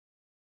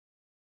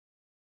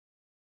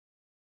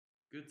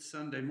Good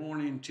Sunday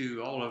morning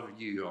to all of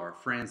you, our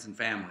friends and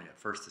family at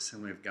First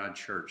Assembly of God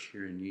Church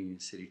here in Union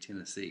City,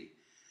 Tennessee.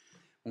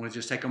 I want to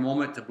just take a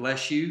moment to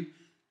bless you,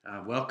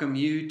 welcome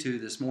you to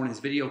this morning's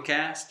video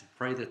cast.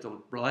 Pray that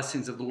the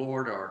blessings of the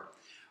Lord are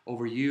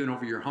over you and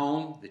over your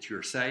home, that you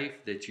are safe,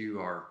 that you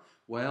are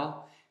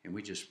well, and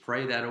we just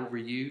pray that over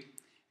you.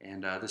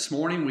 And this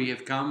morning we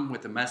have come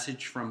with a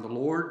message from the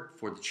Lord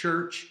for the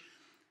church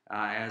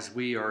as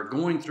we are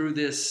going through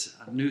this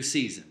new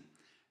season,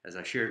 as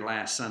I shared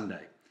last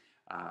Sunday.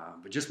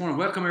 But just want to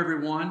welcome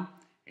everyone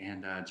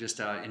and just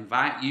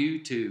invite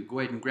you to go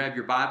ahead and grab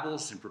your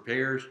Bibles and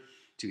prepare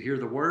to hear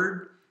the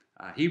Word.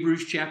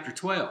 Hebrews chapter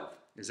 12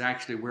 is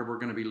actually where we're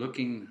going to be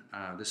looking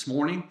this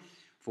morning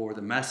for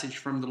the message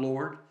from the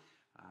Lord.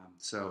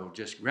 So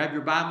just grab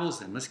your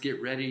Bibles and let's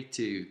get ready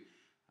to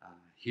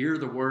hear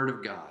the Word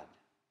of God.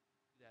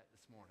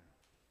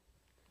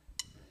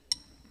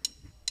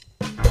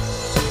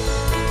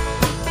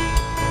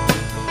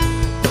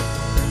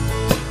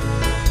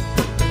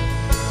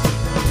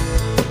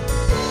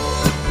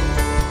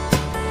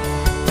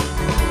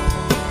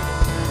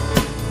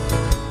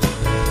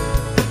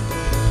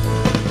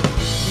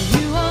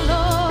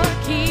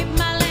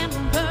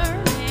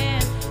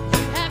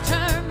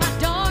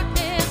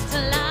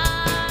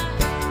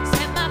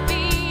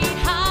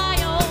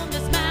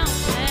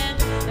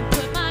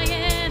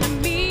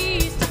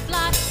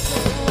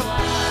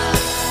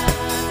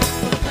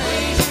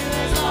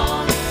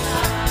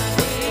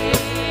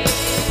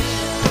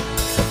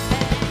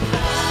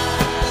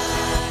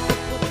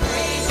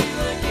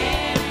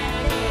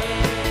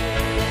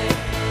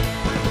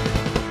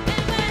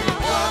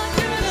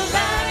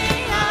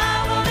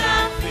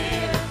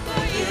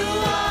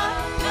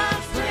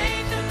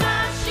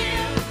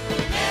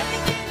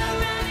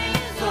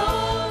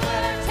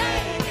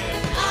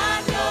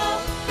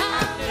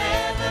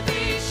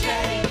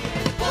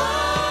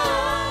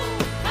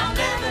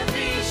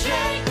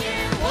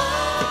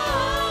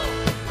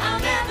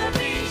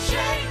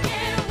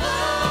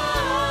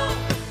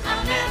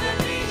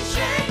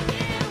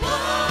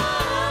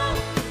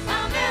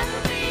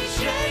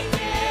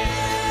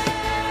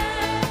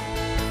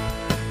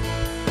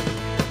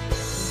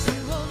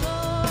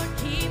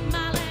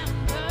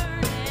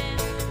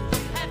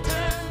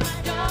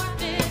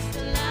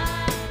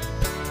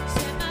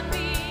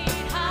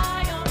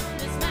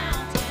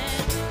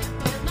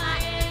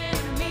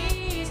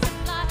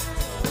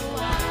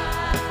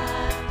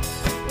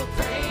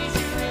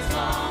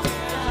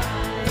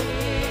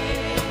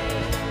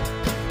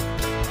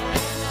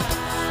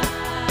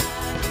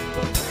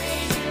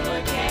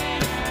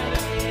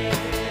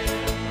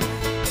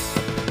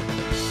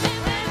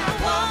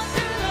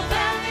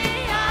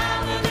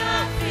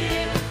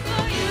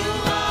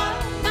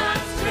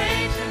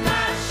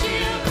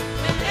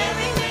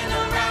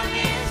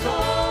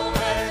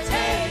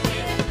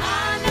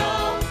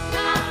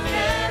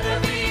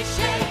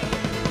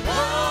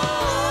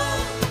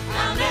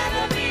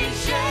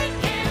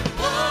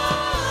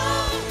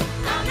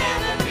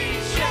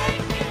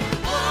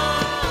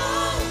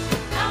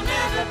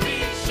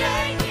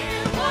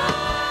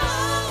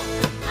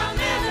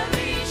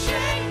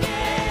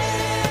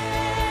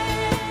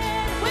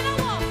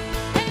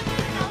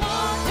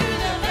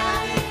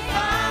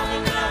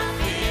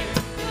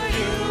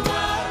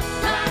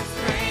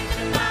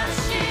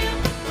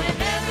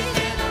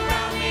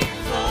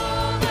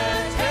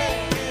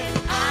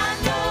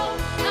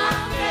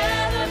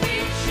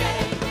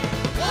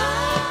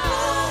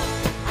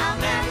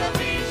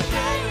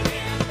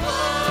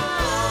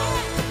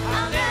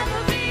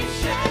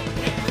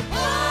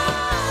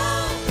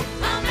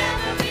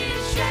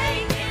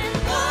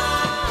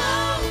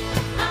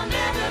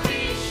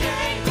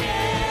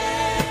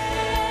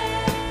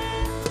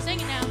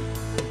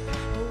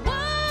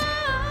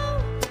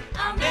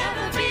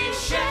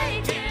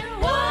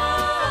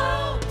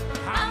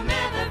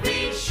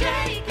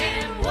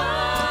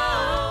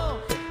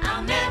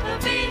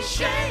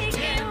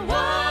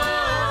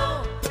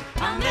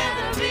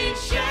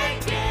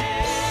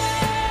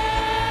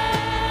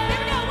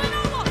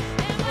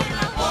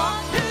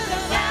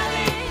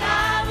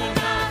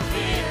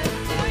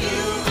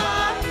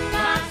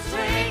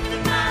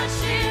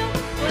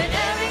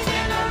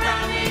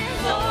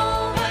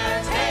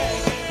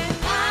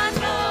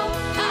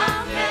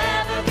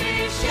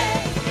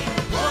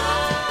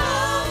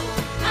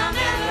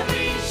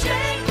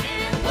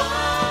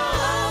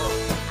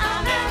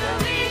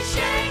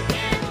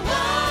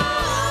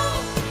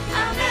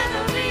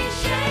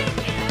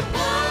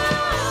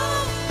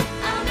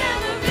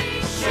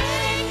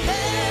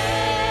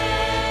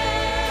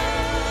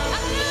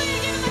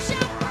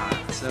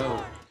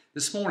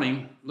 This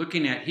morning,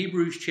 looking at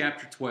Hebrews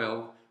chapter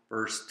 12,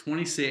 verse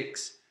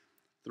 26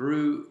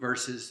 through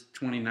verses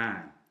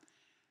 29.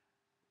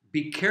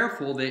 Be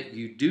careful that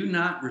you do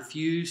not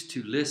refuse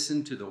to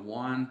listen to the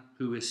one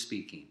who is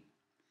speaking.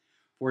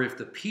 For if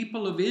the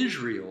people of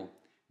Israel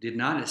did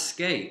not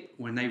escape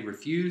when they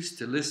refused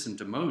to listen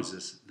to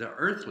Moses, the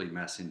earthly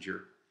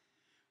messenger,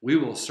 we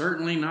will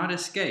certainly not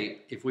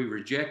escape if we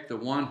reject the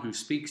one who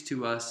speaks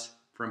to us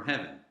from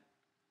heaven.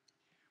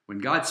 When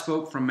God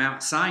spoke from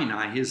Mount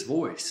Sinai, his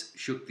voice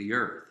shook the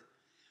earth.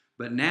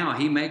 But now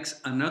he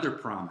makes another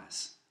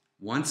promise.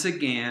 Once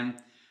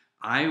again,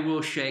 I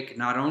will shake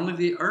not only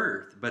the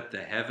earth, but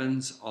the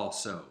heavens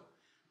also.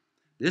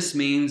 This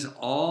means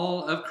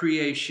all of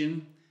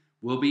creation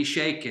will be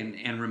shaken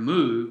and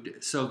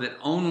removed so that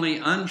only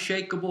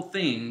unshakable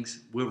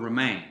things will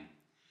remain.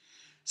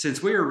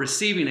 Since we are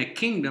receiving a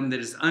kingdom that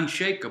is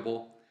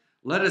unshakable,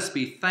 let us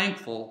be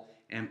thankful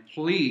and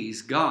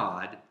please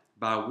God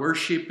by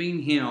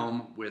worshiping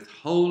him with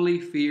holy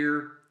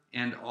fear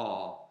and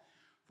awe.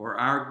 For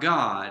our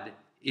God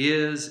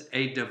is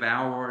a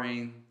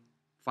devouring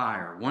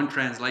fire. One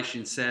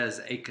translation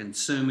says a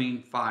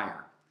consuming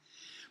fire.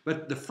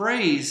 But the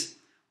phrase,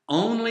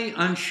 only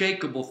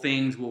unshakable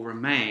things will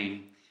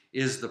remain,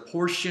 is the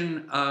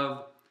portion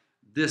of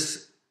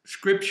this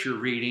scripture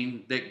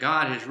reading that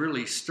God has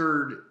really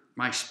stirred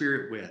my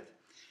spirit with.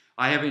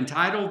 I have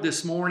entitled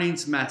this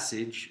morning's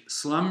message,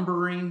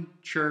 Slumbering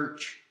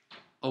Church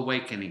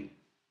Awakening.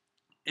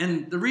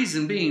 And the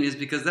reason being is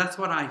because that's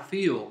what I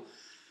feel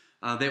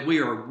that we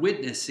are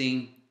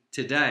witnessing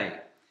today.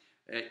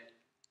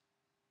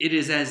 It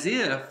is as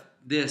if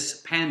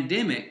this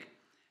pandemic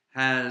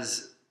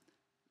has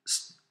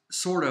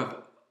sort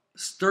of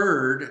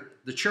stirred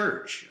the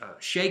church,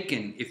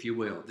 shaken, if you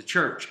will, the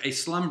church, a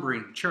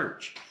slumbering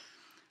church.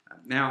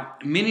 Now,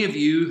 many of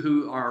you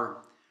who are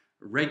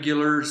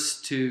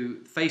regulars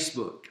to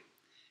Facebook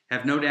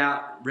have no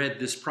doubt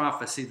read this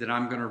prophecy that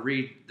I'm going to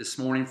read this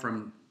morning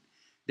from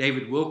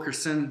David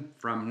Wilkerson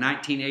from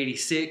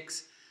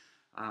 1986,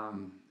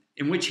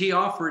 in which he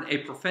offered a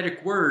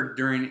prophetic word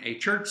during a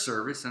church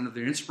service under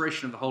the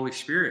inspiration of the Holy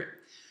Spirit.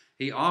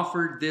 He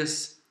offered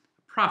this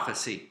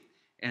prophecy,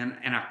 and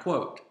I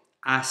quote,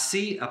 I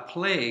see a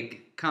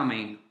plague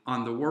coming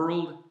on the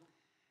world,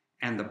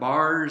 and the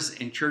bars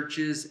and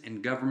churches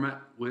and government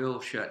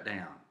will shut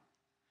down.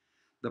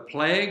 The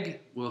plague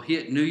will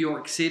hit New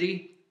York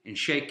City and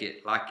shake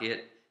it like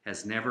it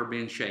has never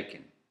been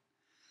shaken.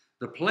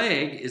 The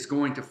plague is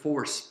going to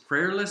force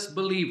prayerless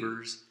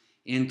believers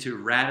into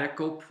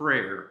radical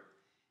prayer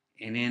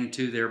and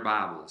into their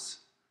Bibles.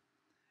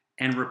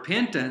 And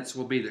repentance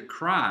will be the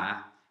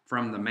cry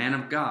from the man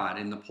of God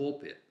in the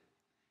pulpit.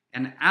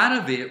 And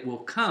out of it will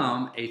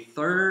come a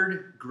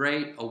third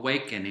great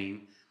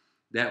awakening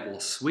that will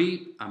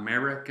sweep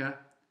America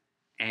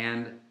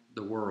and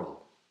the world.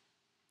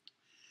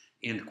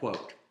 End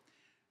quote.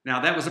 Now,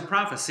 that was a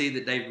prophecy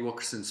that David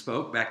Wilkerson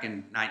spoke back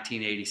in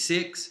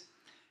 1986.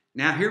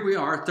 Now, here we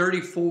are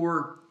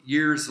 34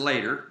 years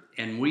later,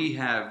 and we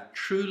have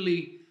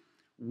truly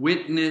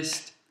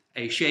witnessed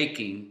a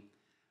shaking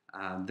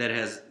that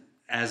has,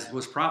 as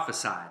was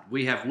prophesied.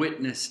 We have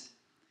witnessed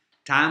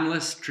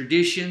timeless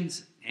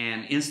traditions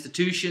and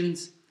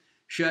institutions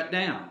shut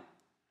down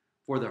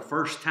for the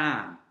first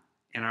time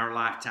in our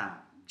lifetime,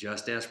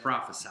 just as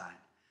prophesied.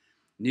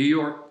 New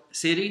York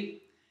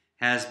City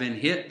has been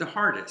hit the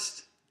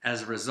hardest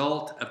as a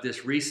result of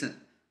this recent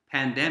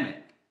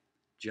pandemic,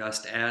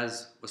 just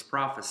as was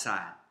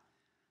prophesied.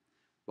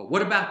 But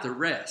what about the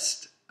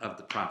rest of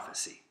the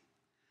prophecy?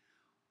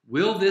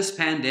 Will this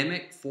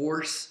pandemic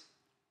force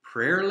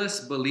prayerless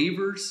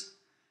believers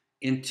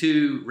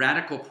into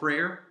radical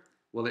prayer?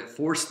 Will it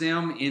force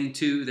them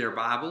into their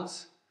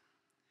Bibles?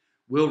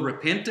 Will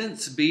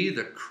repentance be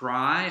the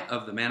cry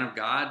of the man of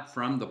God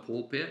from the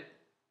pulpit?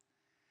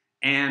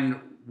 And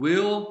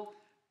will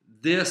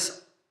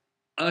this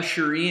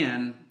usher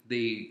in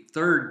the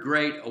third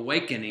great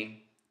awakening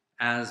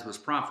as was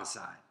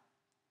prophesied?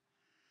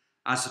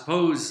 I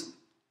suppose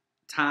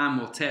time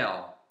will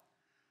tell,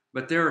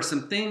 but there are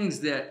some things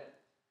that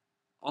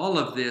all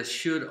of this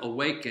should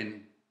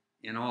awaken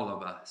in all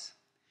of us.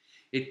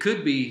 It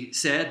could be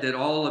said that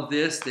all of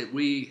this that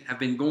we have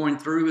been going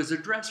through is a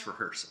dress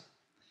rehearsal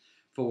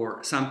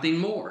for something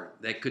more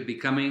that could be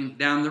coming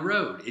down the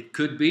road. It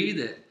could be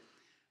that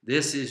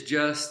this is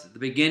just the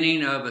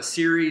beginning of a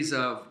series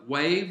of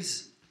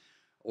waves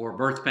or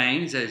birth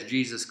pains, as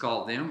Jesus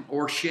called them,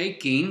 or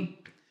shaking,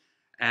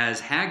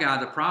 as Haggai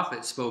the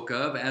prophet spoke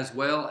of, as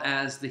well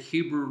as the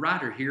Hebrew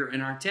writer here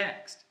in our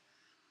text.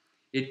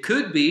 It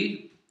could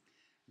be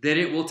that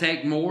it will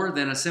take more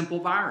than a simple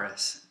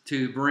virus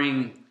to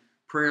bring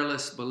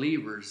prayerless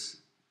believers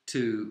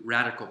to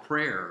radical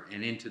prayer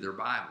and into their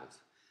Bibles.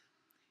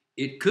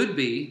 It could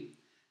be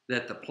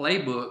that the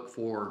playbook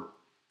for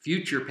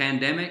future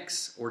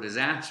pandemics or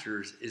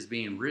disasters is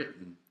being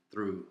written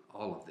through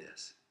all of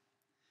this.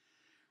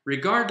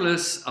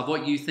 Regardless of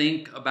what you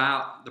think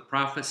about the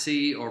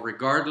prophecy, or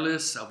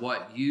regardless of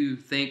what you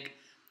think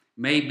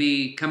may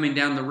be coming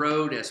down the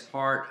road as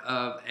part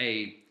of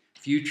a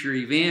future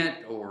event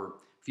or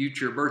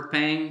future birth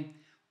pain,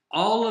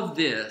 all of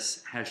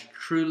this has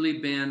truly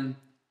been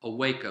a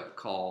wake-up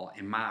call,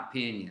 in my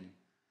opinion,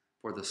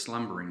 for the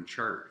slumbering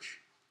church.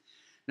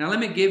 Now, let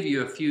me give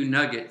you a few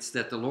nuggets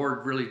that the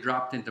Lord really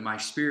dropped into my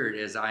spirit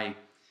as I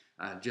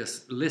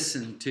just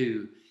listened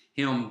to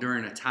Him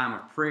during a time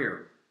of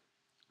prayer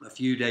a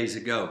few days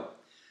ago.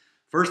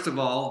 First of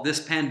all, this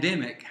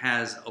pandemic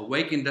has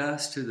awakened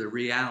us to the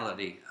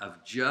reality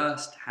of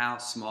just how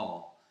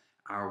small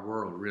our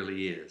world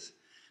really is.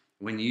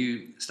 When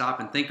you stop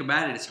and think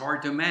about it, it's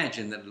hard to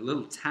imagine that a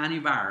little tiny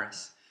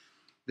virus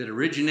that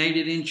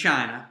originated in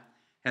China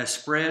has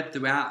spread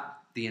throughout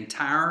the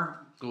entire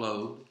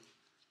globe,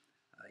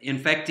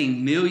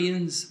 infecting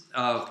millions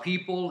of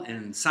people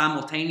and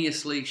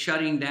simultaneously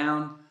shutting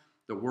down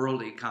the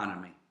world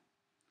economy.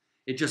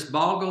 It just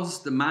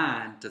boggles the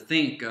mind to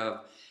think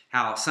of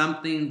how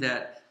something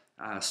that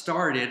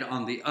started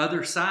on the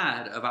other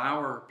side of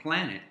our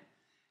planet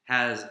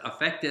has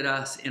affected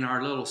us in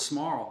our little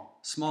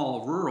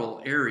small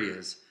rural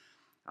areas.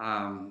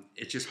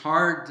 It's just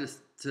hard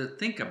to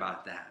think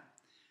about that.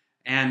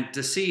 And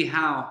to see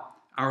how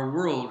our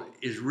world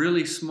is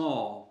really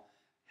small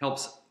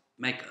helps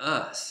make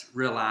us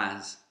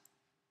realize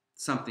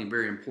something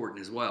very important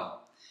as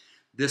well.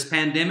 This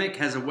pandemic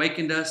has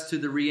awakened us to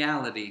the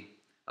reality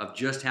of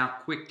just how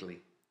quickly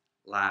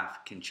life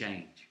can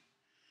change.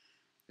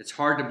 It's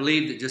hard to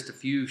believe that just a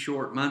few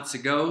short months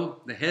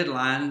ago, the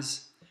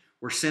headlines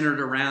were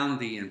centered around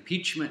the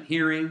impeachment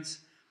hearings,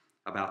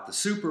 about the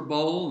Super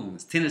Bowl and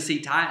the Tennessee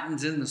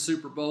Titans in the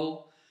Super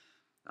Bowl.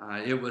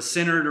 It was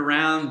centered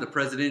around the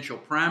presidential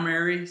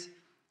primaries.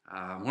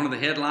 One of the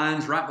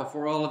headlines right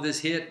before all of this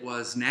hit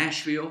was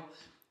Nashville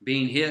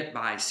being hit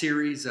by a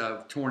series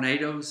of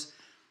tornadoes.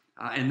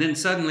 And then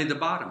suddenly the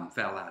bottom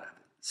fell out of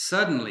it.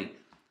 Suddenly,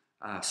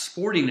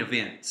 sporting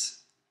events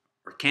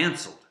were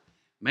canceled.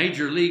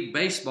 Major League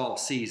Baseball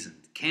season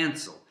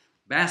canceled.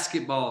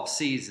 Basketball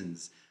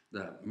seasons,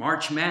 the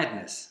March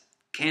Madness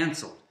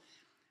canceled.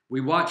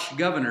 We watched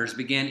governors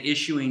begin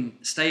issuing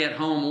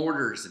stay-at-home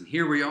orders, and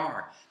here we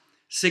are,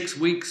 6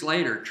 weeks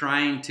later,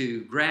 trying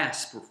to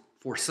grasp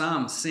for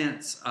some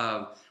sense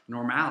of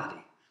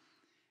normality.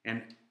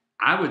 And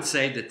I would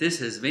say that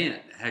this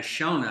event has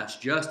shown us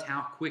just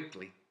how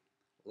quickly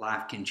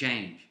life can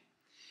change.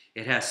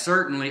 It has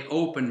certainly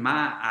opened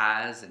my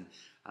eyes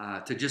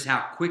to just how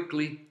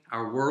quickly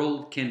our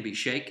world can be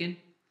shaken.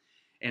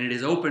 And it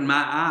has opened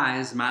my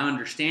eyes, my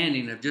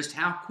understanding of just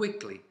how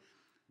quickly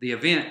the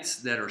events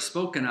that are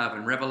spoken of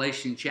in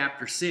Revelation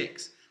chapter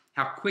 6,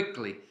 how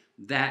quickly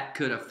that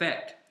could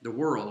affect the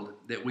world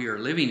that we are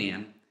living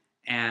in.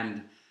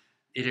 And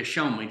it has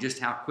shown me just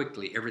how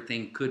quickly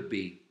everything could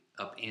be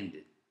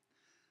upended.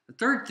 The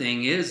third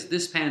thing is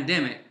this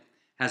pandemic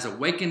has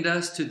awakened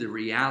us to the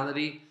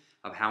reality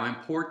of how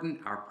important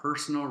our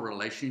personal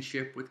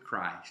relationship with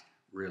Christ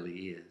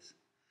really is.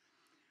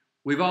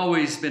 We've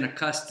always been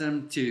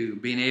accustomed to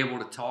being able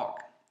to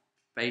talk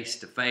face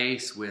to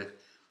face with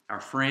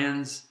our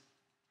friends.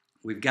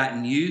 We've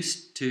gotten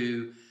used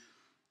to,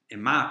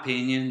 in my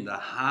opinion, the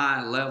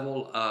high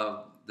level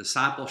of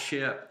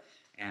discipleship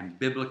and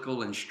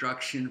biblical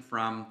instruction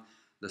from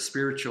the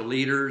spiritual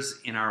leaders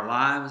in our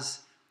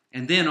lives.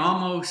 And then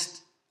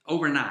almost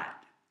overnight,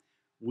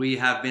 we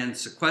have been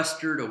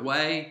sequestered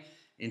away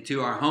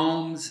into our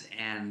homes.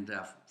 And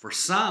for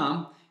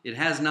some, it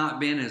has not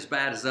been as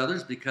bad as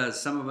others because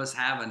some of us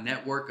have a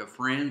network of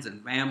friends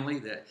and family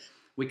that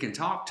we can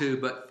talk to.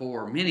 But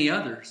for many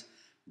others,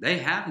 they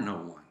have no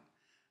one.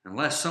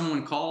 Unless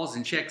someone calls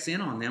and checks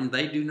in on them,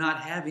 they do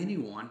not have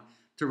anyone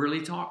to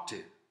really talk to.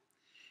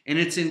 And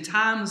it's in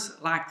times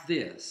like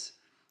this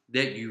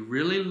that you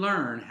really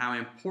learn how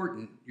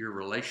important your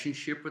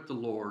relationship with the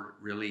Lord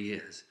really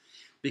is.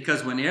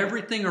 Because when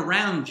everything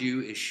around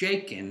you is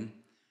shaken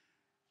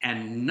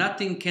and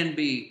nothing can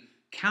be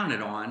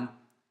counted on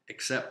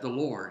except the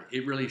Lord,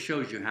 it really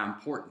shows you how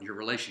important your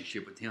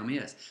relationship with Him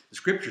is. The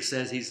Scripture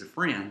says He's a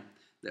friend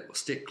that will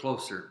stick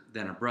closer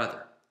than a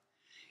brother.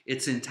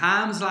 It's in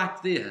times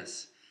like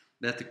this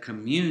that the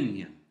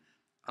communion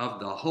of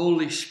the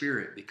Holy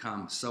Spirit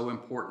becomes so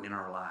important in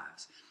our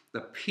lives. The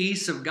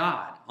peace of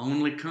God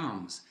only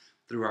comes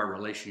through our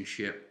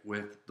relationship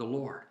with the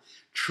Lord.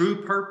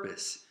 True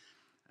purpose,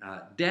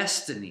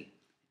 destiny,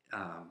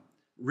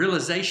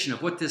 realization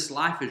of what this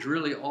life is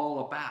really all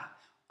about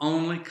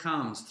only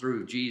comes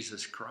through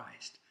Jesus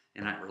Christ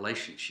and that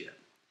relationship.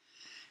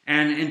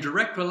 And in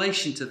direct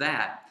relation to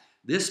that,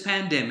 this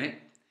pandemic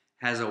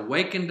has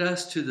awakened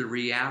us to the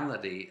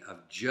reality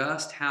of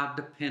just how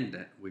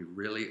dependent we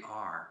really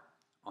are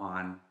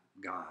on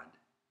God.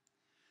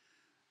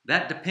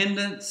 That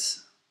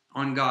dependence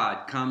on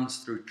God comes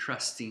through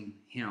trusting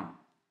Him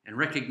and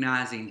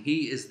recognizing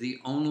He is the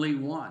only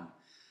one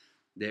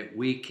that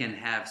we can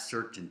have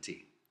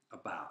certainty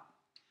about.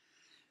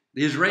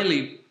 The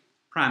Israeli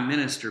Prime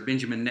Minister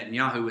Benjamin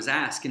Netanyahu was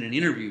asked in an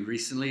interview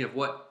recently of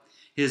what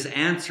his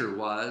answer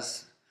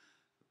was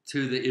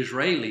to the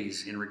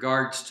Israelis in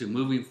regards to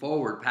moving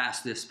forward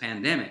past this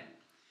pandemic.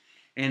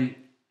 And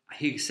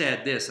he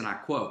said this, and I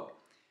quote,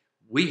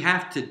 "We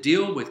have to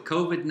deal with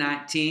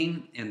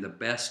COVID-19 in the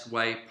best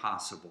way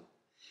possible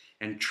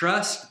and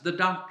trust the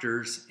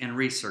doctors and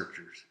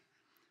researchers.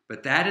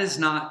 But that is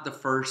not the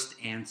first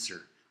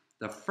answer.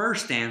 The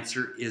first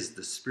answer is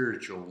the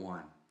spiritual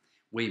one.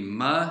 We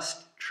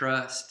must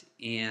trust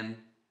in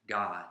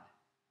God."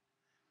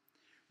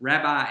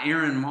 Rabbi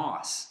Aaron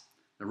Moss,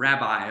 the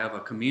rabbi of a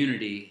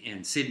community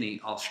in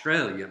Sydney,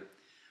 Australia,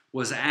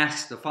 was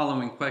asked the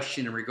following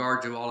question in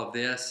regard to all of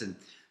this. And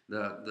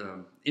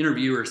the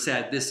interviewer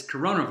said, "This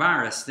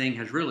coronavirus thing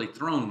has really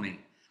thrown me.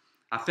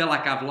 I feel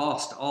like I've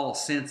lost all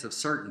sense of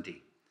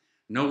certainty.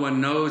 No one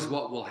knows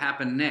what will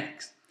happen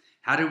next.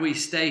 How do we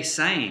stay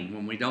sane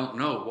when we don't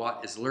know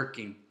what is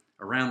lurking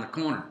around the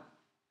corner?"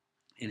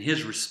 And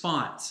his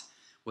response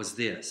was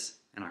this,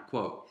 and I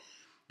quote,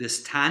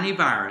 "This tiny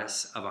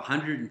virus of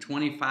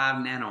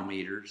 125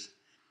 nanometers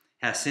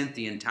has sent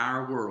the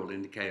entire world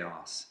into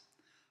chaos.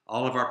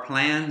 All of our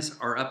plans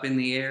are up in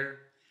the air.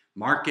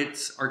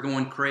 Markets are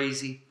going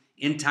crazy.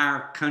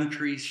 Entire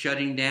countries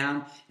shutting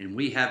down, and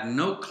we have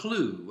no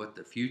clue what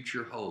the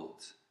future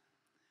holds.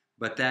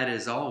 But that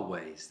is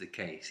always the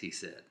case," he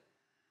said.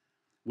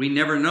 "We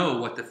never know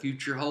what the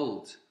future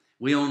holds.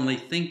 We only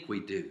think we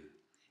do.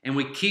 And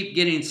we keep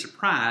getting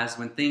surprised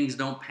when things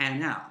don't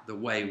pan out the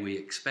way we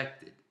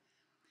expected."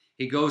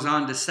 He goes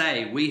on to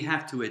say, we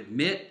have to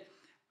admit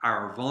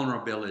our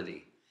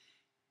vulnerability.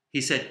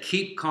 He said,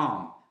 "Keep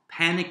calm.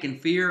 Panic and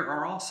fear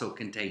are also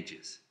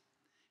contagious."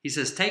 He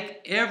says,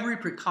 "Take every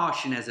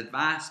precaution as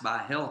advised by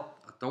health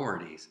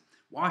authorities.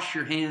 Wash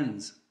your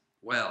hands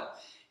well.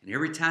 And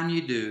every time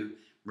you do,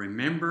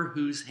 remember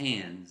whose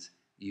hands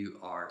you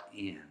are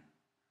in."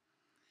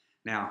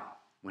 Now,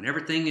 when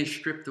everything is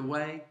stripped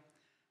away,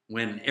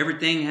 when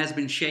everything has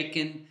been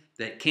shaken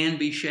that can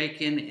be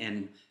shaken,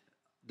 and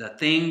the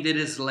thing that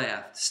is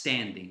left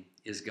standing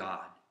is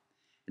God.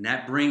 And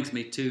that brings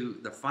me to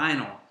the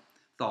final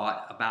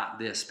thought about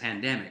this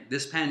pandemic.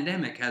 This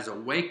pandemic has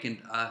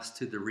awakened us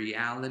to the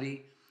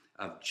reality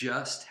of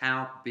just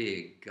how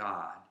big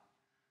God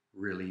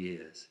really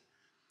is.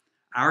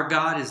 Our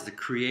God is the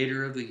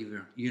creator of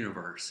the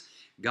universe.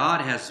 God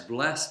has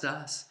blessed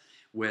us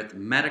with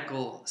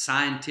medical,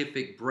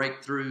 scientific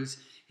breakthroughs.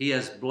 He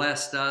has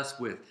blessed us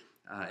with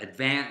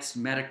advanced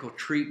medical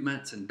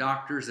treatments and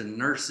doctors and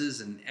nurses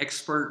and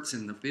experts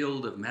in the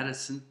field of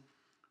medicine.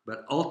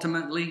 But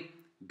ultimately,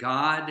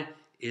 God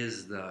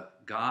is the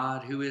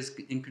God who is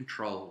in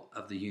control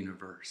of the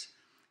universe.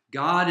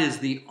 God is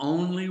the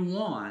only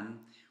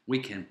one we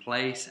can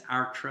place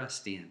our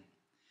trust in.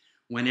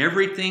 When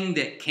everything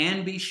that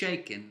can be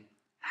shaken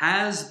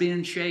has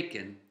been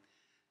shaken,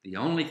 the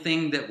only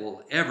thing that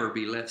will ever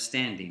be left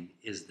standing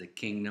is the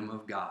kingdom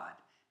of God.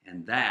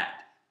 And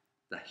that,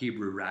 the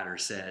Hebrew writer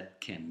said,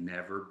 can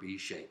never be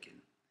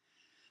shaken.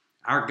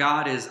 Our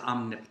God is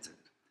omnipotent.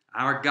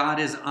 Our God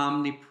is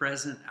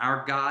omnipresent.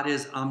 Our God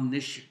is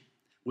omniscient,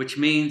 which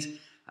means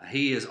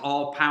He is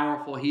all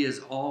powerful. He is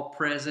all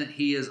present.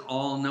 He is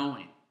all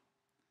knowing.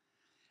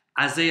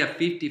 Isaiah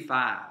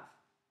 55,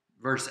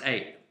 verse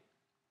 8.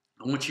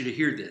 I want you to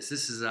hear this.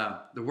 This is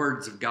the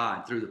words of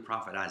God through the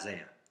prophet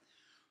Isaiah.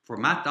 "For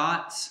my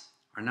thoughts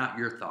are not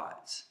your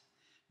thoughts,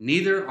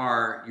 neither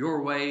are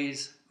your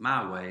ways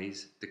my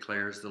ways,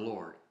 declares the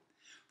Lord.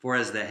 For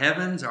as the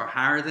heavens are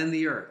higher than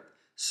the earth,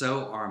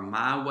 so are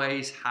my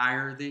ways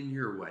higher than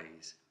your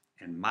ways,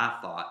 and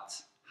my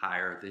thoughts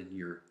higher than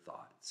your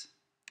thoughts."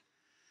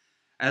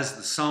 As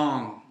the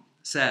song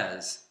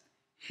says,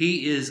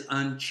 He is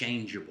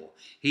unchangeable.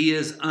 He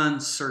is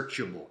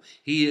unsearchable.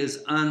 He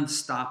is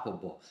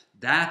unstoppable.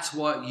 That's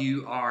what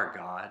you are,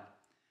 God.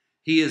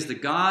 He is the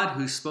God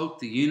who spoke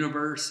the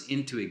universe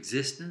into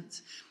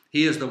existence.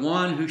 He is the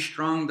one who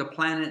strung the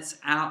planets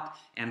out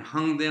and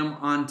hung them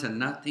onto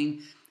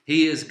nothing.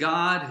 He is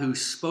God who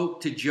spoke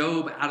to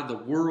Job out of the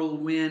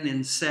whirlwind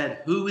and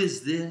said, "Who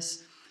is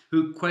this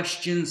who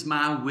questions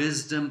my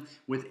wisdom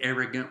with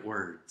arrogant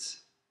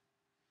words?"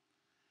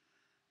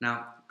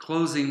 Now,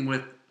 closing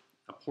with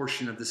a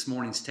portion of this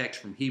morning's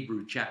text from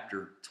Hebrews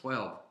chapter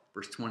 12,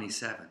 verse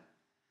 27.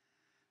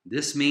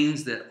 This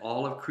means that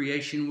all of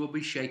creation will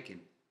be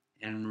shaken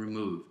and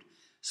removed,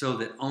 so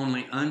that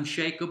only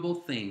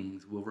unshakable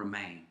things will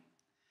remain.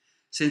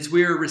 Since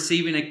we are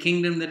receiving a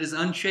kingdom that is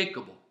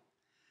unshakable,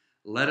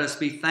 let us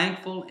be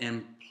thankful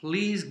and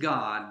please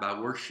God by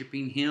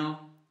worshiping Him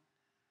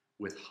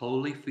with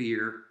holy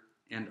fear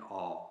and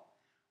awe,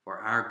 for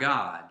our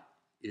God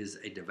is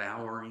a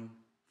devouring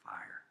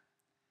fire.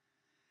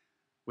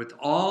 With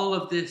all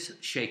of this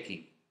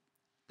shaking,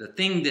 the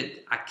thing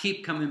that I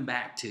keep coming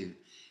back to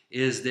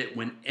is that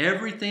when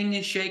everything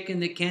is shaken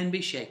that can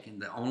be shaken,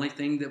 the only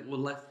thing that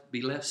will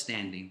be left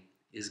standing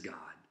is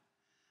God.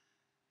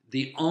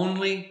 The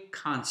only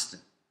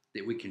constant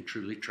that we can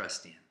truly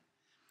trust in.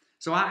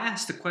 So I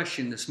asked the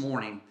question this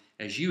morning,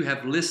 as you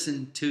have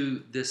listened to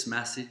this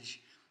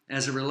message,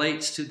 as it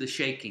relates to the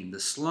shaking, the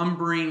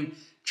slumbering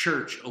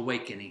church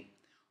awakening.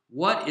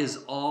 What is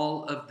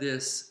all of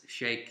this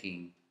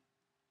shaking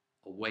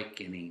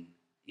awakening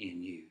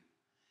in you?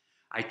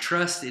 I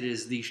trust it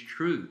is these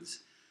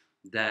truths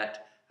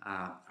that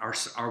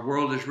our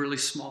world is really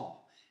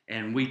small,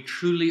 and we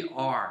truly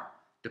are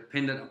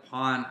dependent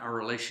upon our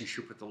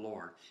relationship with the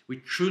Lord. We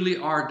truly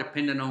are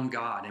dependent on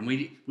God, and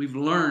we've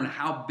learned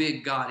how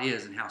big God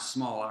is and how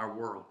small our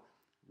world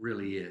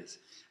really is.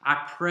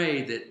 I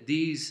pray that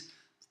these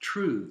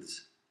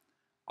truths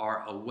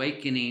are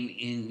awakening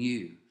in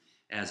you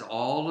as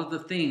all of the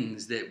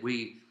things that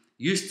we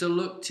used to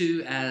look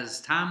to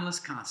as timeless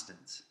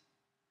constants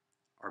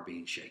are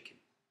being shaken.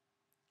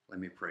 Let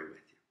me pray with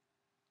you.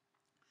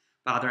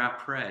 Father, I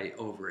pray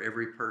over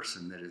every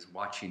person that is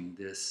watching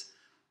this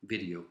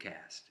video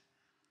cast.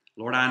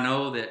 Lord, I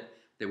know that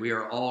we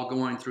are all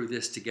going through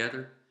this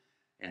together,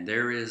 and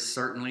there is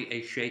certainly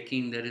a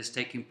shaking that is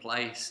taking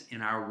place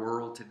in our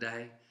world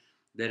today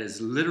that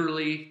is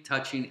literally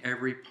touching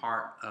every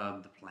part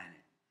of the planet.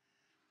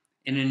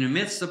 And in the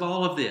midst of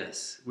all of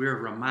this, we're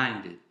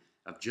reminded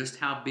of just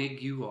how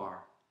big you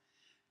are,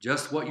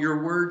 just what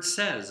your word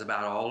says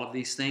about all of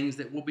these things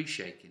that will be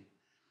shaken.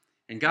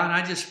 And God,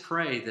 I just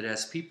pray that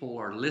as people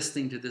are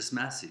listening to this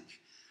message,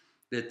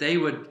 that they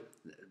would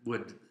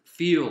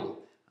feel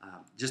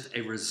just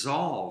a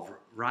resolve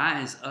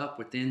rise up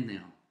within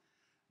them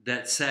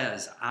that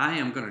says, I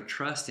am going to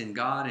trust in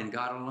God and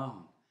God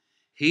alone.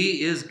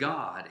 He is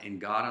God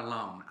and God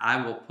alone.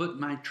 I will put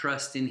my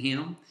trust in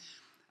Him.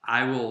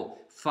 I will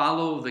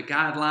follow the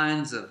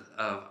guidelines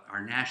of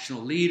our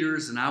national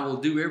leaders, and I will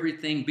do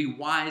everything, be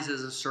wise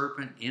as a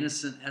serpent,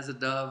 innocent as a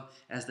dove,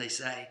 as they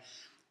say.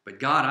 But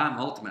God, I'm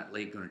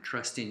ultimately going to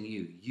trust in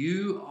you.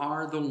 You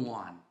are the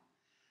one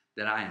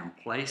that I am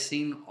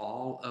placing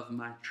all of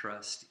my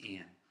trust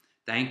in.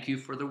 Thank you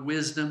for the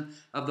wisdom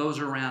of those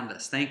around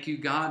us. Thank you,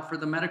 God, for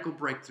the medical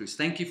breakthroughs.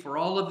 Thank you for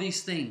all of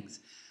these things.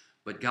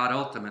 But God,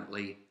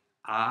 ultimately,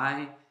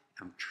 I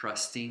am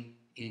trusting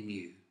in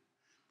you.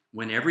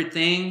 When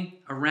everything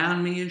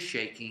around me is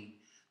shaking,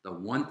 the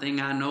one thing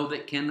I know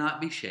that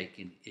cannot be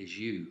shaken is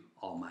you,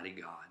 Almighty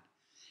God.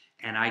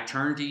 And I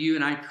turn to you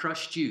and I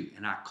trust you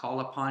and I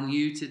call upon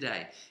you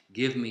today.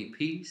 Give me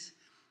peace.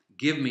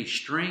 Give me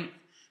strength.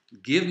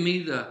 Give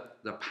me the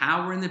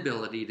power and the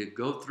ability to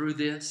go through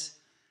this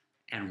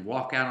and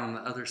walk out on the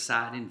other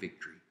side in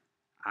victory.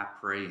 I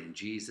pray in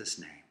Jesus'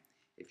 name.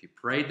 If you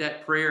prayed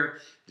that prayer,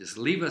 just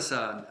leave us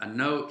a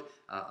note,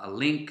 a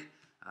link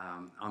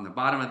on the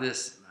bottom of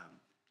this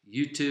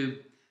YouTube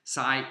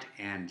site,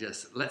 and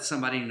just let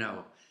somebody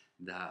know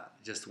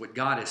just what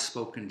God has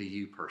spoken to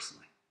you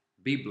personally.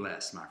 Be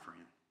blessed, my friend,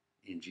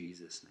 in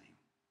Jesus' name.